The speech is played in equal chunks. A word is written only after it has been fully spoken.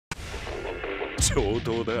上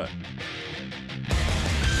等だ。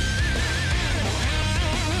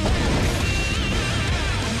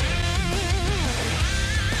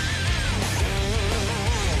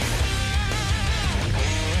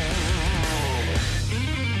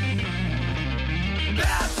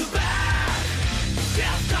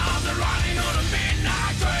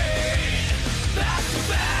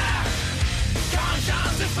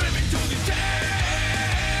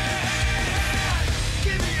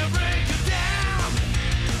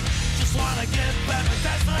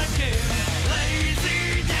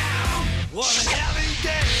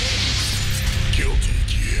Guilty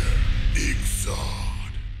Gear Xrd.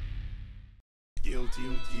 Guilty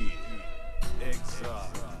Gear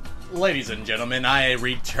Xrd. Ladies and gentlemen, I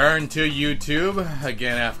return to YouTube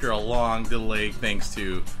again after a long delay thanks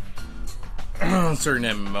to certain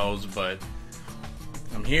MMOs, but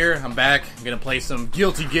I'm here, I'm back, I'm gonna play some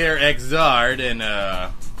Guilty Gear Xrd, and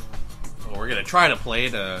we're gonna try to play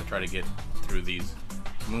it, try to get through these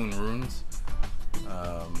moon runes.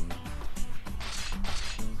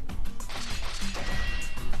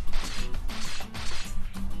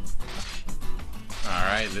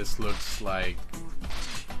 Alright, this looks like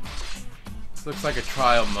a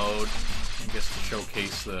trial mode, I guess, to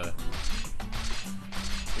showcase the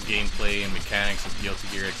gameplay and mechanics of Guilty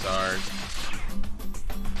Gear Xrd.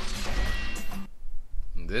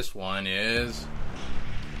 And this one is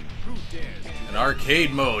an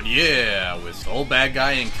arcade mode, yeah, with Sol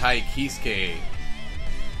Badguy and Kai Kisuke.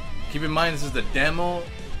 Keep in mind this is the demo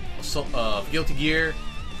of Guilty Gear,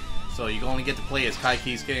 so you only get to play as Kai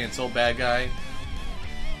Kisuke and Sol Badguy.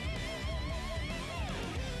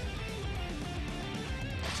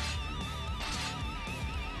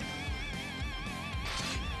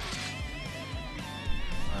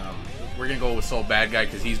 We're gonna go with Sol Badguy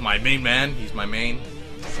because he's my main man. He's my main,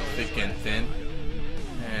 thick and thin.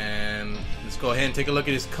 And let's go ahead and take a look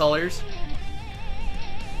at his colors.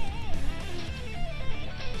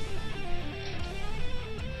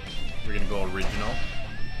 We're gonna go original.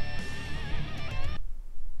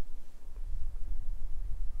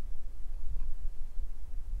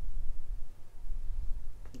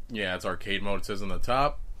 Yeah, it's arcade mode, it says on the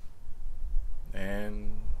top.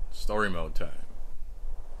 And story mode time.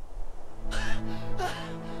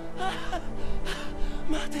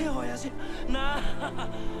 待てよ親父な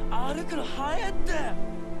あ歩くの早いって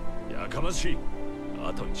やかましい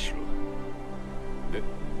後にしろで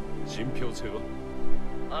信憑性は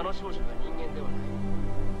あの少女が人間ではな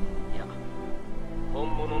いいや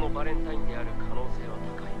本物のバレンタインである可能性は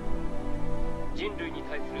高い人類に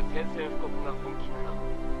対する宣戦布告が本気なら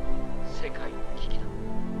世界の危機だ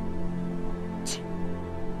ち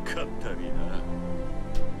かったりな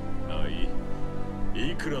は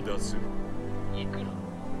いくら出すいくら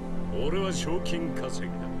俺は賞金稼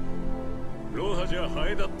ぎだロハじゃハ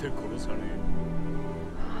エだって殺され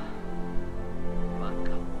分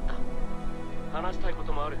かった話したいこ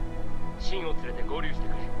ともあるシンを連れて合流して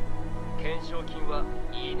くれ懸賞金は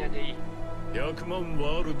いいねでいい100万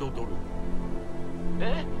ワールドドル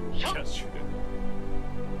えキャッシュで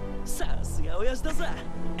さすが親父だぜ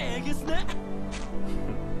えげつね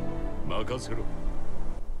任せろ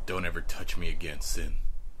Don't ever touch me again, Sin.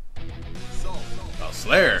 Oh,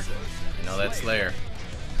 Slayer! I know that's Slayer.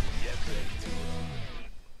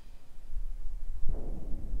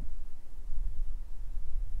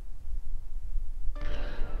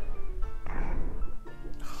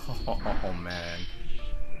 Oh, man.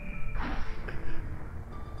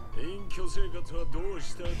 隠居生活はどう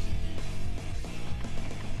した時期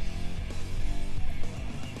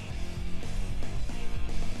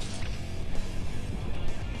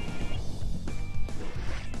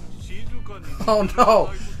Oh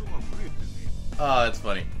no! Oh, that's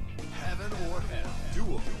funny.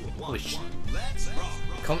 Holy shit.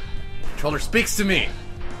 Controller speaks to me!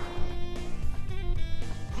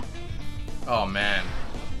 Oh man.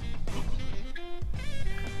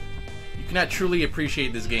 You cannot truly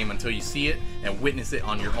appreciate this game until you see it and witness it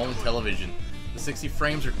on your own television. The 60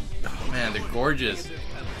 frames are... Oh man, they're gorgeous.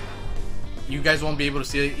 You guys won't be able to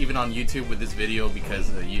see it even on YouTube with this video because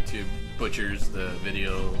YouTube butchers the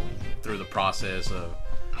video through the process of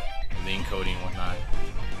the encoding and whatnot.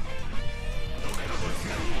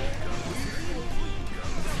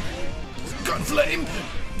 Gunflame!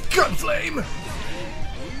 Gunflame!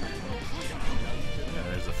 Yeah,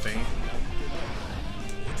 there's a feint.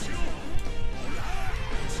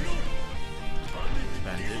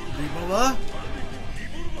 Bandit.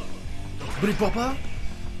 Bripopa?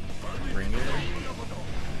 Bring it.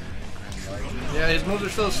 Yeah, his moves are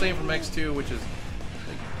still the same from X2, which is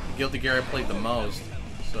Guilty Gear I played the most.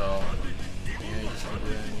 So, yeah, you just do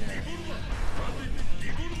that, yeah.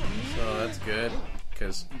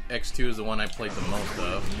 because X2 is the one I played the most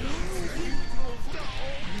of.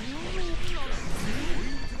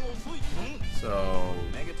 So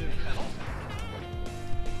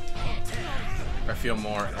I feel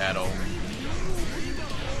more adult.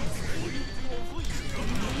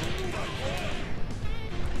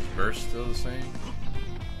 Burst still the same?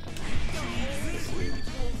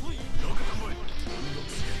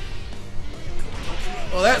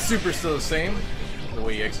 Well, that super's still the same. The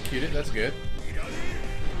way you execute it, that's good.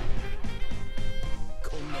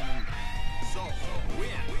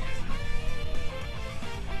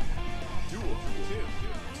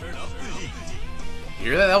 You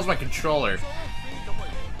hear that? That was my controller.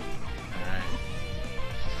 Alright.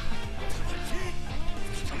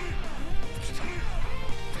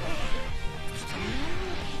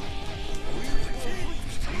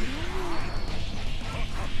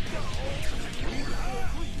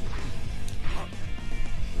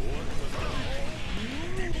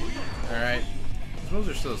 Alright. These moves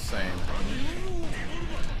are still the same.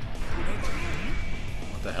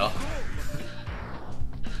 What the hell?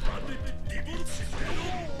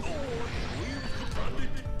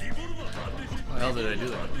 How the hell did I do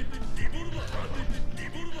that?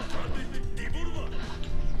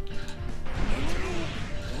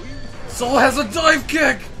 Sol has a dive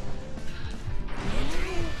kick!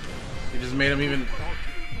 He just made him even...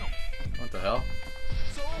 What the hell?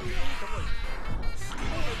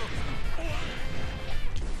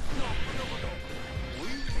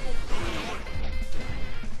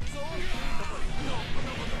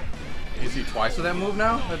 You see twice with that move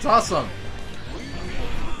now? That's awesome!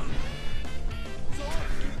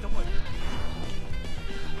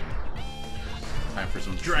 Time for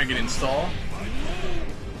some dragon install.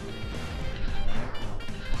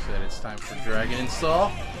 Said it's time for dragon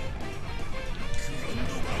install.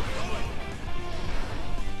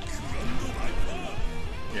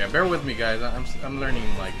 Yeah, bear with me, guys. I'm learning,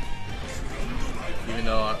 like, even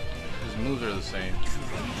though his moves are the same.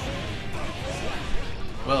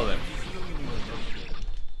 Well then.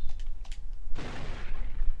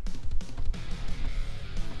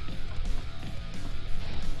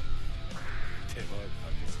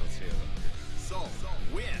 Sol,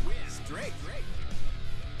 win. Straight.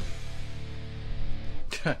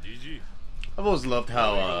 I've always loved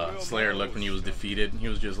how Slayer looked when he was defeated. He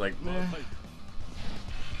was just like, meh.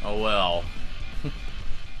 Oh well.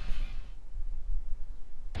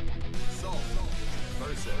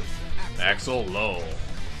 Axel low.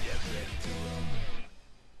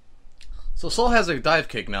 So Sol has a dive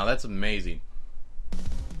kick now. That's amazing.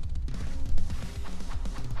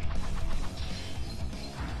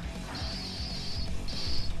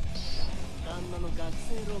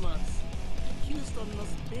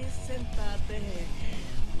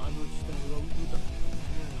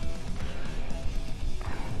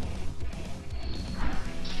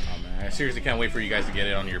 I seriously can't wait for you guys to get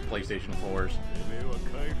it on your PlayStation 4s.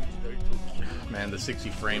 Man, the 60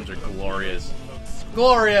 frames are glorious.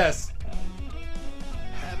 Glorious!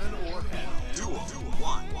 Heaven or hell. Duel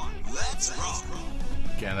 1. Let's rock.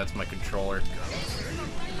 Again, that's my controller.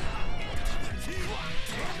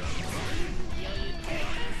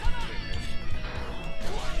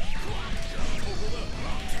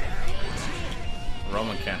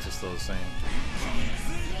 Roman cancel's still the same.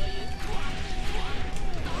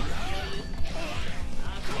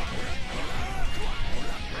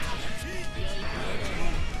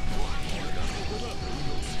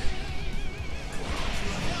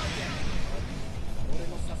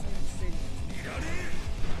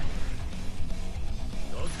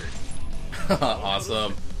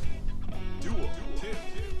 Awesome. Duel 2.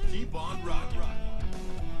 Keep on rocking.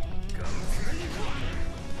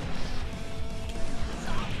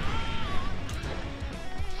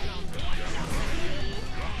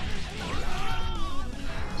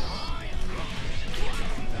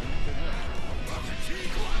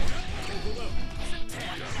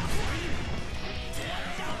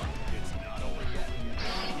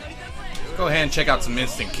 Let's go ahead and check out some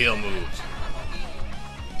instant kill moves.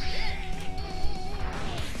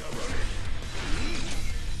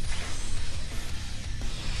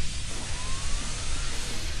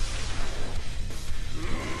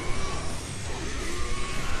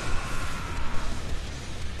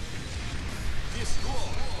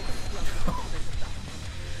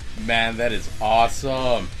 Man, that is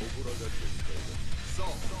awesome.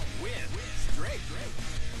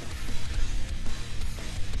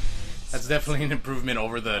 That's definitely an improvement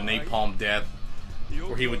over the napalm death,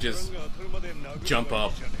 where he would just jump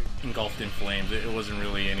up, engulfed in flames. It wasn't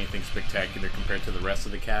really anything spectacular compared to the rest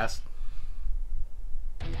of the cast.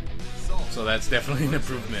 So that's definitely an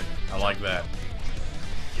improvement. I like that.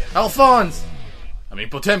 Alphonse! I mean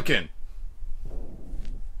Potemkin.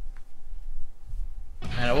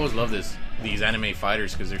 Man, I always love these anime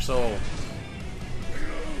fighters because they're so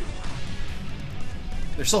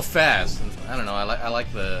fast. And I don't know. I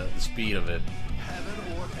like the speed of it.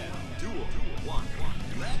 Heaven or hell. Duel 1.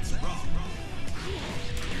 Let's rock.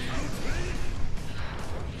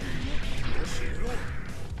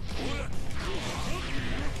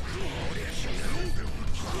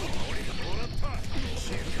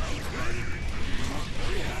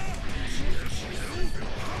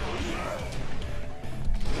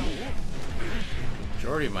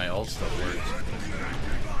 Majority of my ult stuff works.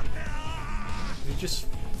 He just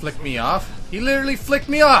flicked me off. He literally flicked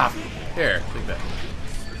me off. Here, take that.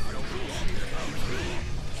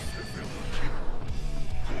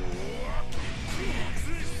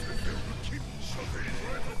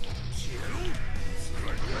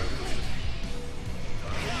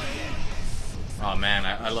 Oh man,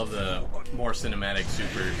 I love the more cinematic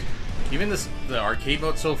supers. Even the arcade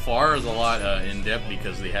mode so far is a lot in depth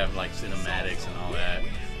because they have like cinematics and all that.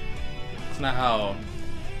 It's not how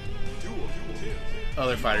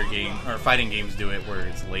other fighting games do it, where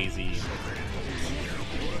it's lazy.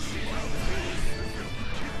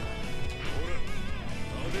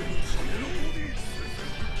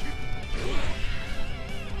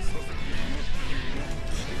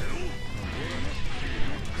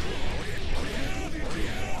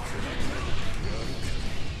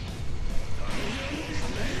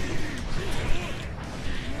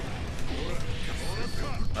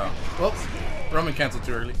 Oh, well, Roman canceled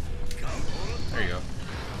too early. There you go.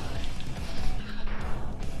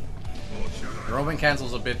 Roman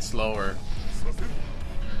cancels a bit slower.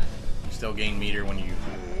 You still gain meter when you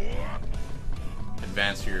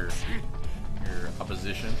advance your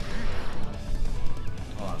opposition.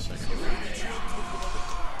 Hold on a second.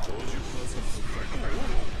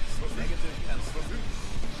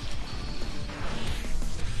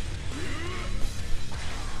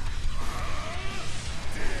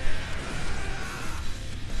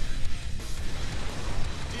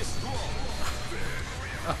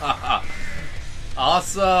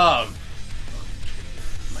 Awesome!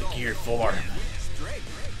 My gear form.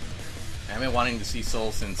 I've been wanting to see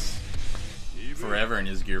Sol since forever in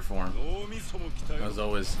his gear form. I was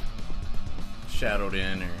always shadowed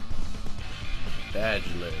in or badge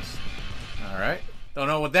list. Alright. Don't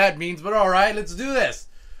know what that means, but alright, let's do this!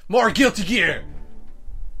 More Guilty Gear!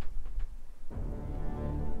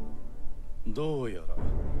 どうやら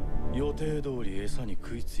予定通り餌に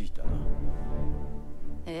食いついたな。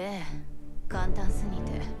ええ、簡単すぎ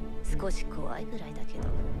て少し怖いぐらいだけど。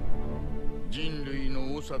人類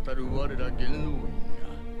の長たる我ら元老院が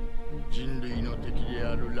人類の敵で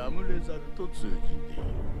あるラムレザルと通じている。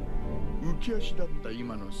浮き足だった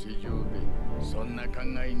今の世情でそんな考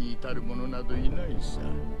えに至る者などいないさ。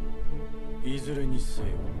いずれにせよ、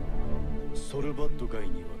ソルバッドガイ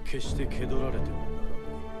には決して気取られてはならない。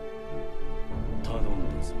頼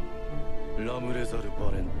んだぞ、ラムレザル・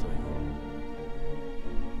バレンタイン。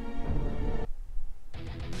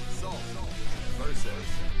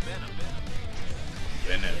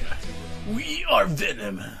 Venom. We are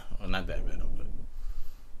Venom. Well, not that Venom, but.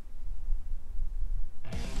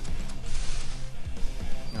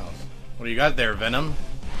 Oh, what do you got there, Venom?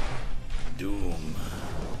 Doom.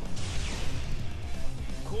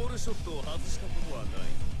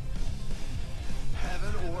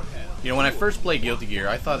 You know, when I first played Guilty Gear,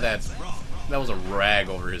 I thought that was a rag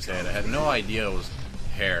over his head. I had no idea it was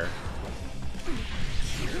hair.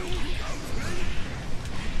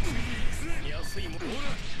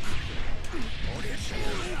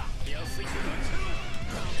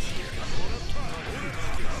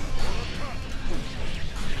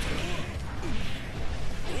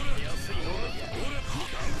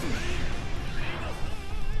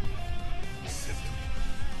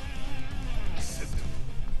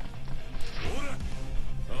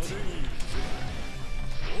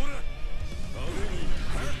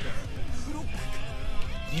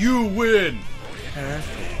 You win!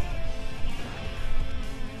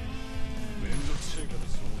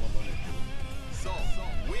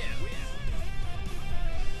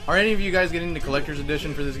 Are any of you guys getting the collector's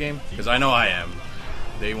edition for this game? Because I know I am.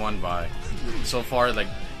 Day one buy. So far, like,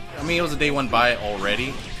 I mean, it was a day one buy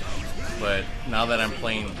already, but now that I'm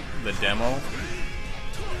playing the demo,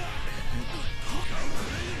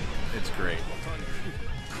 it's great.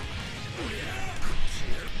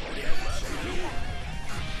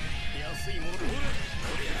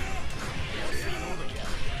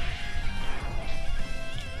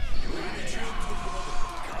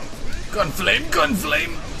 Gunflame,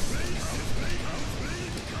 gunflame!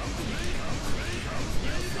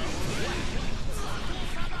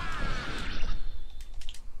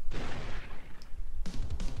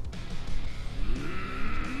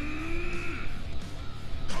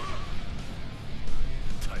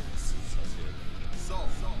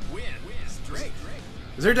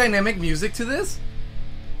 Is there dynamic music to this?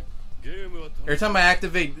 Every time I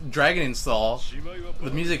activate Dragon Install,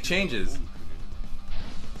 the music changes.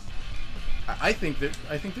 I think there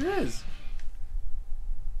is.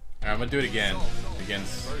 Alright, I'm gonna do it again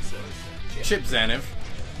against Chip Zaniv.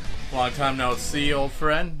 Long time no see, old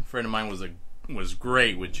friend. A friend of mine was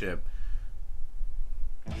great with Chip.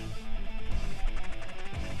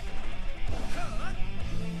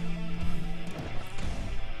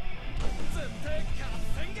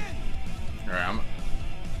 Alright, I'm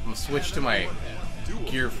gonna switch to my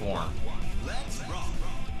gear form.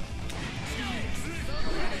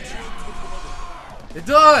 It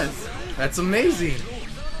does! That's amazing!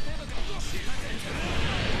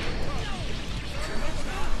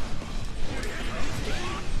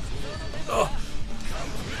 Oh.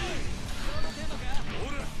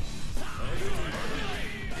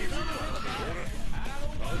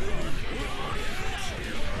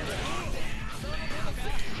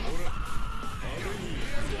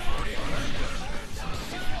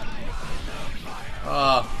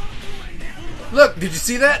 Look, did you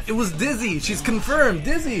see that? It was Dizzy. She's confirmed.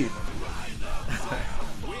 Dizzy.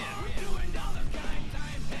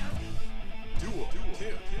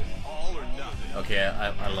 Okay,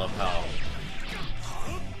 I love how.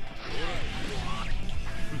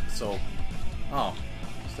 So, oh,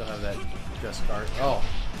 still have that dress card. Oh,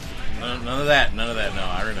 none of that. None of that. No,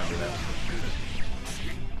 I remember that.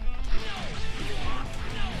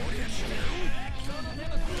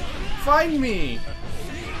 Find me.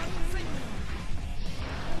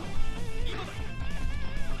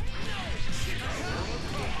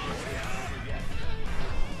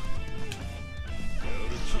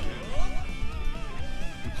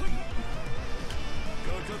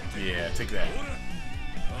 Yeah, take that.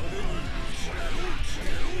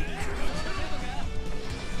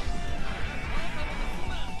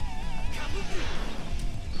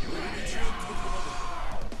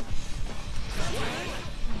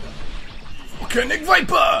 Volcanic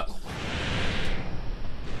Viper!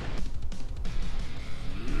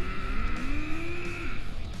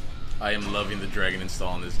 I am loving the Dragon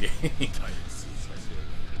install in this game.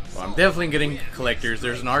 Well, I'm definitely getting collectors.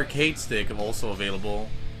 There's an arcade stick also available.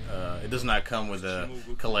 It does not come with the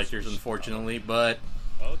collectors, unfortunately, but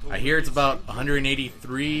I hear it's about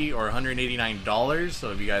 $183 or $189.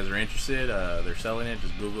 So if you guys are interested, they're selling it.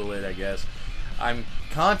 Just Google it, I guess. I'm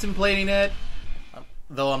contemplating it,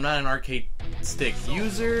 though I'm not an arcade stick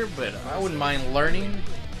user, but I wouldn't mind learning.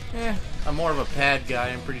 I'm more of a pad guy.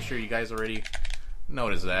 I'm pretty sure you guys already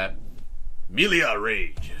noticed that. Melia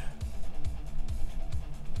Rage.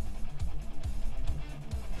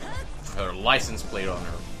 Her license plate on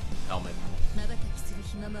her helmet.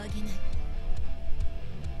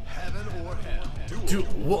 Heaven or hell. Duel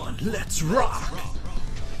 1, let's rock!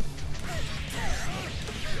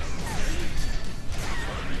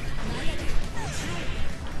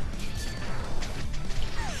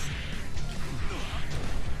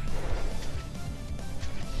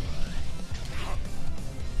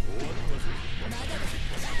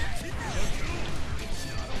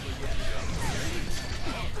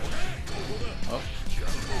 Oh.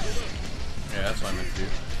 Yeah, that's what I meant to do.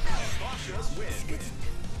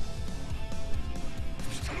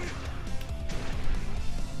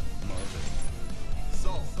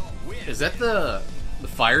 Is that the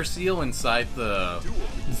fire seal inside the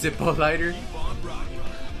Zippo lighter?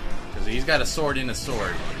 Because he's got a sword in a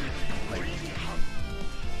sword. Like, I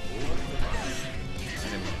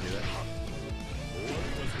didn't do that.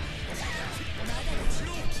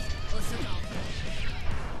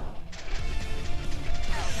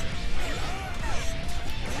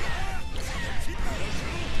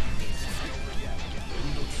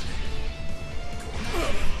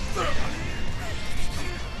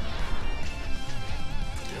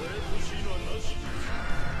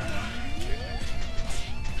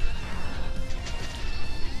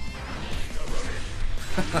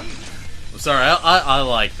 I'm sorry, I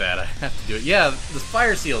like that. I have to do it. Yeah, the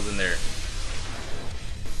fire seal's in there.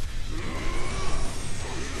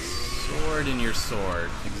 Sword in your sword.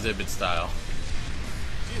 Exhibit style.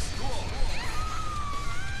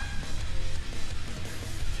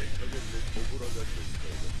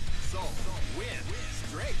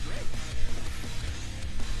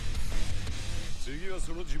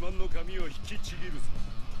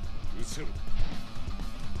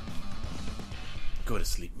 Go to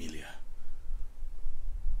sleep, Melia.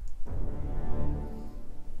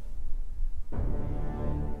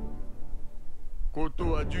 こ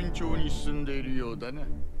とは順調に進んでいるようだな。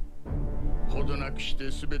ほどなくして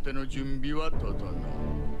全ての準備は整う。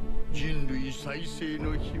人類再生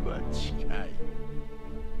の日は近い。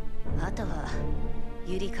あとは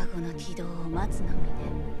ゆりかごの軌道を待つのみ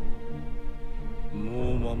ね。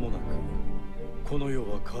もう間もなくこの世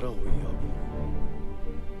は殻を破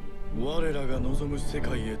る。我らが望む世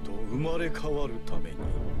界へと生まれ変わるために。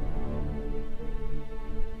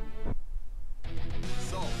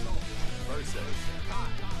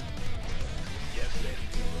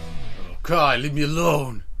Kai, leave me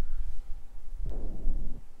alone.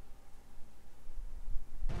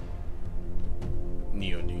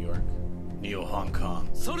 Neo New York. Neo Hong Kong.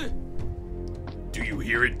 Do you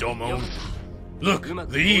hear it, Domo? Look,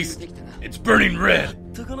 the east. It's burning red.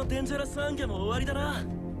 とこのデンジャラス暗記も終わりだな。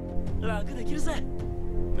楽できるぜ。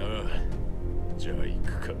ああ、じゃあ行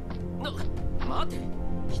くか。待て、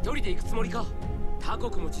一人で行くつもりか。他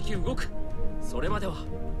国も時給動く。それまでは。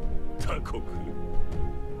他国？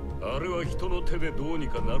あれは人の手でどうに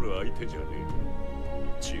かなる相手じゃね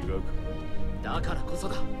え。違うか。だからこそ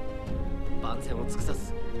だ。万全を尽くさ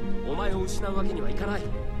ずお前を失うわけにはいかない。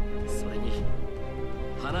それに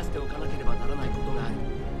話しておかなければならないことがある。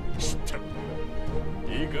知った。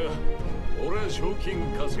いいか、俺は賞金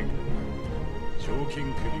稼ぎだ。賞金首がい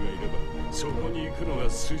ればそこに行くのが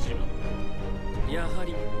筋なんだ。やは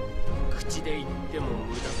り口で言っても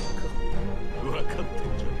無駄か。分かってん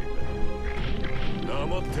じゃねえか。な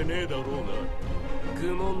まってねえだろうな。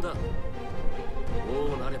愚問だ。こ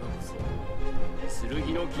うなればこそ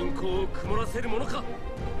剣の銀行を曇らせるものか。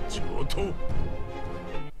上等。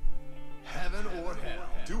 Heaven or hell.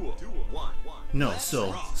 Duel. One. No,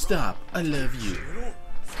 Sol, stop. I love you.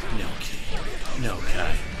 No, Kai. No,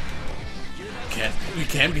 Kai. We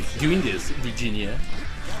can't be doing this, Virginia.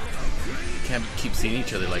 We can't keep seeing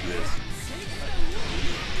each other like this.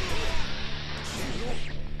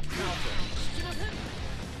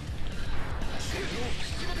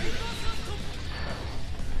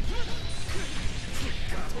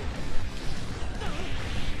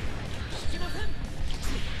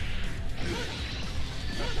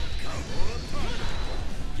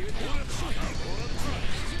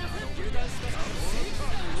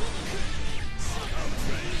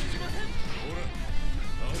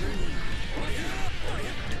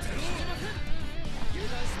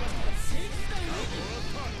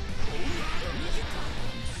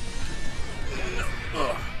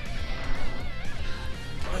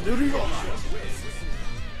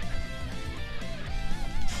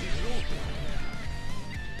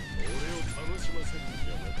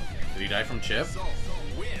 Did he die from Chip?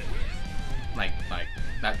 Like,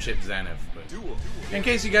 not Chip Zaneth, but... In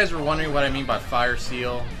case you guys were wondering what I mean by Fire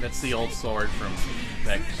Seal, that's the old sword from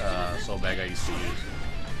that Sol Badguy used to use.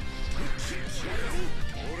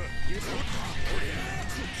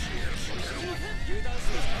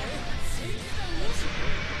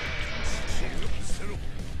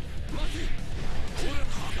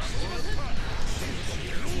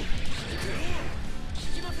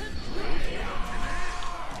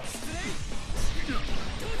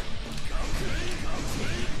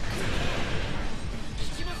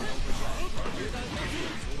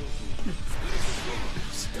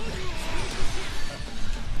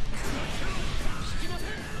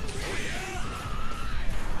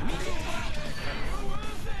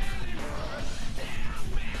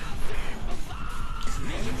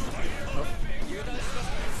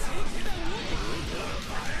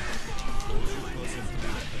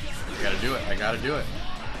 I gotta do it.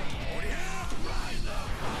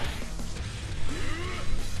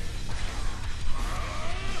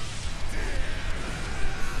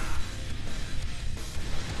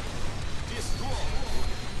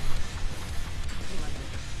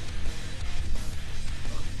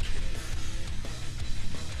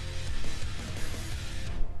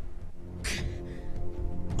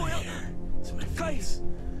 It's my face.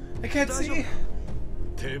 I can't see.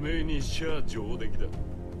 てめえにしちゃ上出来だ。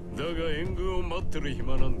だが援軍を待ってる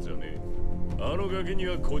暇なんじゃねえ。あのガキに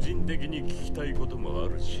は個人的に聞きたいこともあ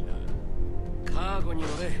るしな。カーゴに乗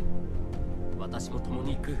れ。私も共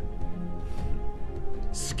に行く。好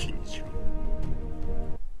きにしろ。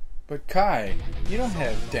But Kai, you don't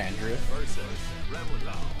have dandruff.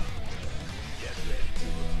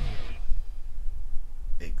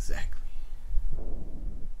 Exactly.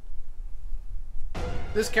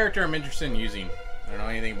 This character I'm interested in using. I don't know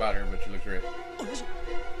anything about her, but she looks great.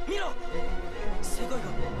 見ろ、世界が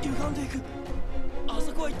歪んでいく。あ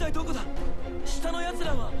そこは一体どこだ。下の奴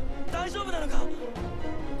らは大丈夫なのか。あの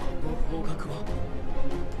方角は。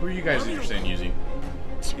 Who are you guys interested in using?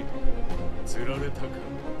 釣られたか。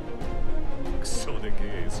クソでけ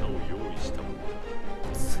え餌を用意したもんだ。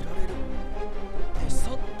釣られる餌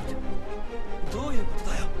ってどういうこと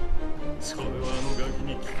だよ。それはあのガキ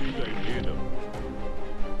に聞く以外ねえだろ。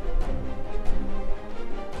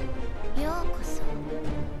ようこそ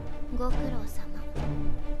ご苦労様。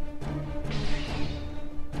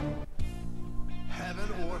 Heaven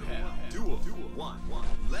or hell. Duel. One.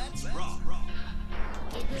 Let's rock.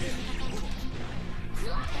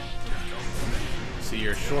 See,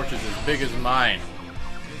 your shorts is as big as mine.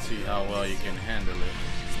 Let's see how well you can handle it.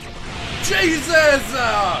 Jesus!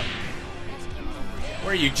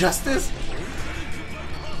 Where are you, Justice?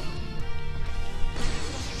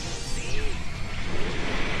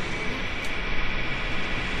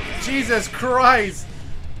 Jesus Christ!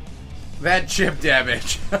 That chip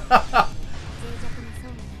damage.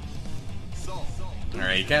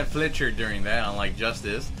 Alright, you can't Fletcher during that, unlike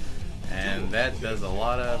Justice. And that does a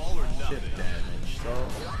lot of chip damage, so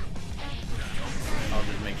I'll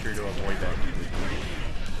just make sure to avoid that.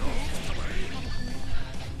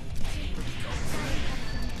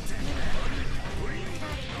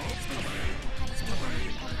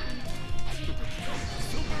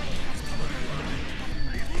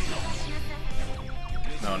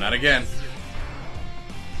 No, not again.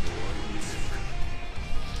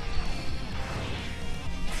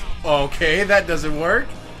 Okay, that doesn't work.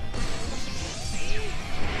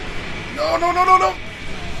 No, no, no, no, no!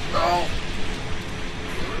 No!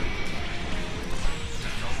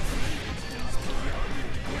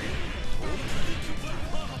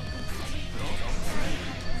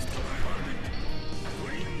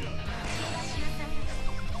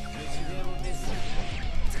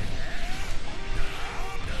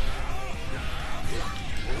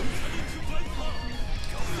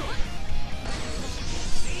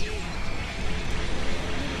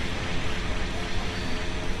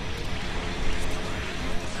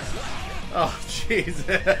 Oh, jeez.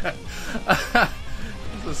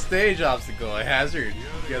 It's a stage obstacle, a hazard.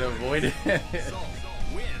 You gotta avoid it. Win.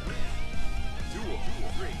 Duel.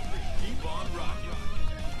 3. Keep on rocking.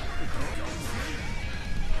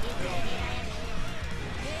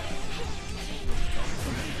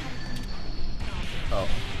 Oh.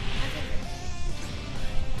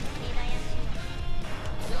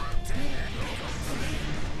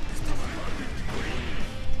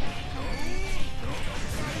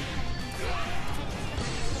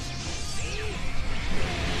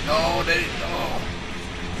 No, they no.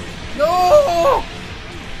 No!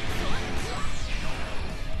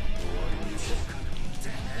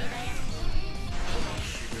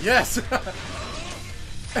 Yes!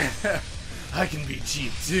 I can be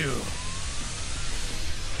cheap too.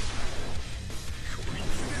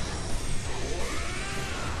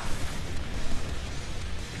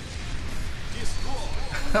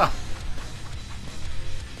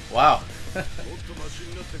 Wow. もっとマシ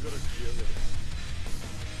になってから来やがれ。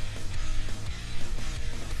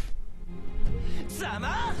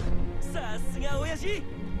様、さすが親父。い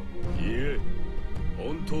え、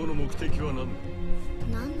本当の目的は何だ。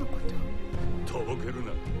何のこと？とぼける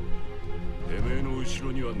な。てめえの後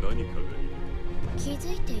ろには何かがいる。気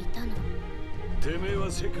づいていたの？てめえ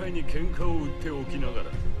は世界に喧嘩を売っておきなが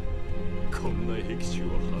らこんな僻地を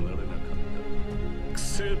離れなかった。く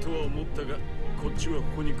せえとは思ったが、こっちはこ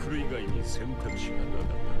こに来る以外に選択肢がなかっ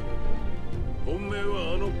た。本命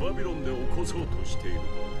はあのバビロンで起こそうとしている。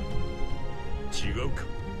違うか？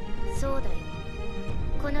そうだよ。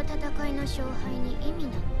この戦いの勝敗に意味な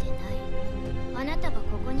んてない。あなたが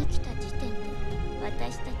ここに来た時点で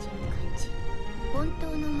私たちの勝ち。本当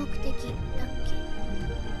の目的だっけ？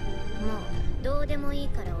もうどうでもいい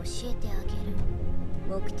から教えてあげる。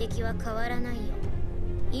目的は変わらないよ。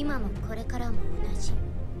今もこれからも同じ。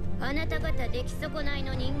あなた方出来損ない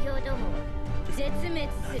の人形どもは絶滅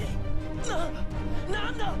する。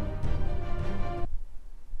なんだ。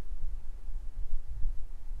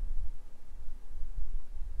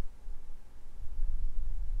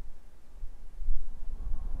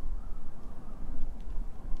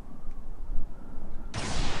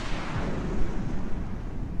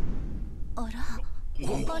あら、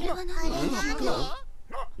あれは何？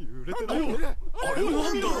揺れてないよ。あれはな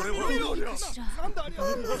んだ。あれはかしら。なんだ。何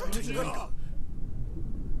か。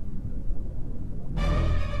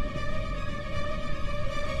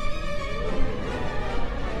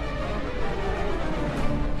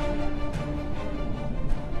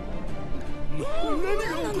何が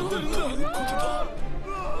起こってるんだ。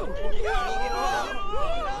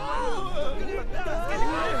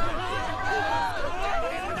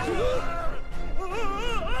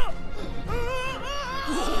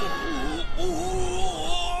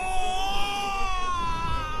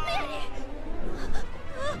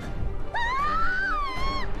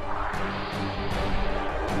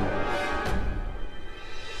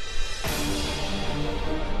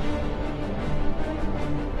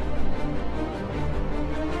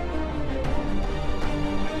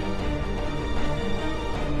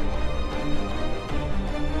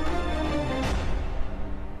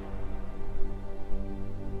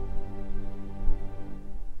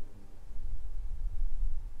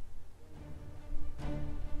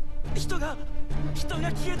人が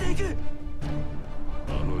消えていく。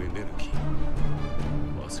あのエネルギー、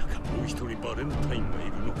まさかもう一人バレンタインがい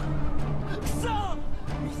るのか。くそ、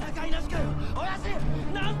見境なしかよ。おやし、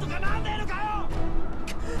なんとかなんねえのか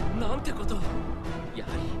よ。なんてこと。や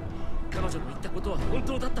はり彼女の言ったことは本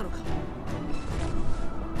当だったのか。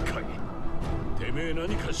カイ、てめえ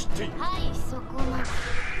何か知っている。はい、そこまで。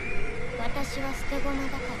私は捨て駒だ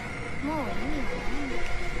からもう意味はないんだけ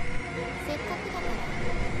ど、せっかくだから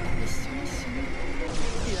一緒に死ぬ。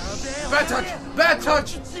やべえ。 Bad touch! Bad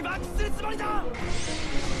touch! 自爆するつもりだ。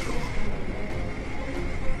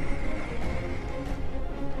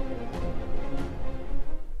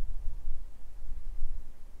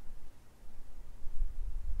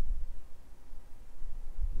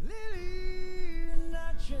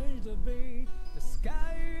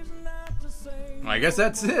I guess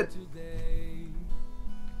that's it.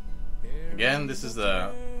 Again, this is the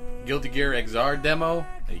Guilty Gear Xrd demo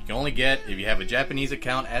that you can only get if you have a Japanese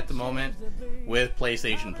account at the moment with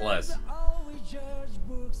PlayStation Plus.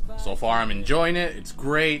 So far, I'm enjoying it. It's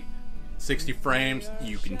great. 60 frames.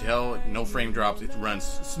 You can tell, no frame drops. It runs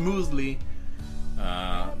smoothly.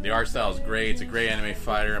 The art style is great. It's a great anime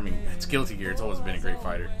fighter. I mean, it's Guilty Gear. It's always been a great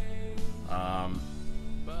fighter.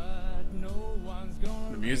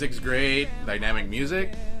 The music's great. Dynamic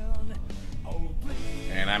music.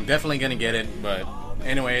 And I'm definitely going to get it. But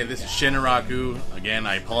anyway, this is ShinNaraku. Again,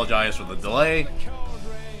 I apologize for the delay.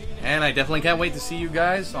 And I definitely can't wait to see you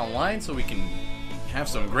guys online so we can have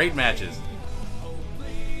some great matches.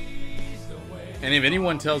 And if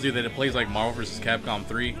anyone tells you that it plays like Marvel vs. Capcom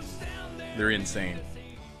 3, they're insane.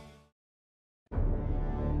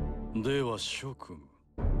 では諸君、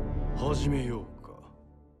始めようか。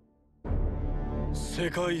世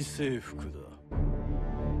界征服だ。